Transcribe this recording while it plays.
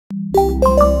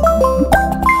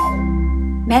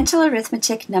Mental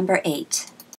arithmetic number 8.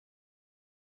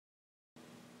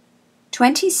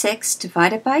 26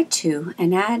 divided by 2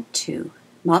 and add 2.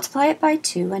 Multiply it by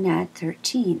 2 and add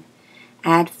 13.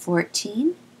 Add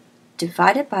 14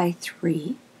 divided by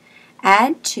 3.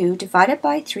 Add 2 divided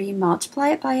by 3, multiply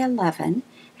it by 11.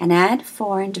 And add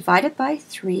 4 and divide it by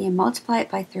 3 and multiply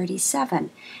it by 37.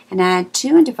 And add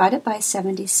 2 and divide it by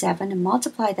 77 and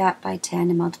multiply that by 10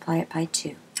 and multiply it by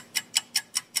 2.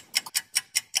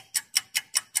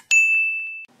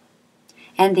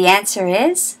 And the answer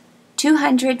is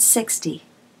 260.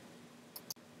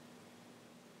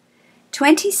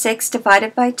 26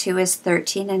 divided by 2 is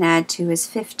 13 and add 2 is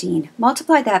 15.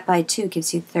 Multiply that by 2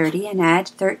 gives you 30 and add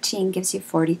 13 gives you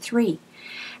 43.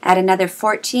 Add another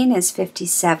 14 is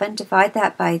 57. Divide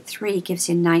that by 3 gives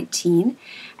you 19.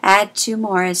 Add 2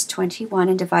 more is 21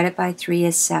 and divide it by 3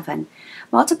 is 7.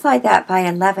 Multiply that by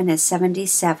 11 is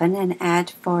 77 and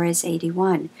add 4 is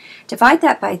 81. Divide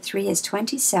that by 3 is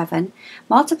 27.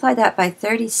 Multiply that by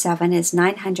 37 is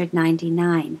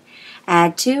 999.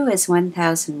 Add 2 is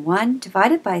 1001.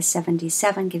 Divided by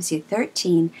 77 gives you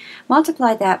 13.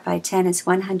 Multiply that by 10 is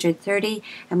 130.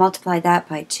 And multiply that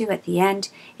by 2 at the end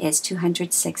is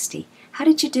 260. How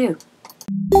did you do?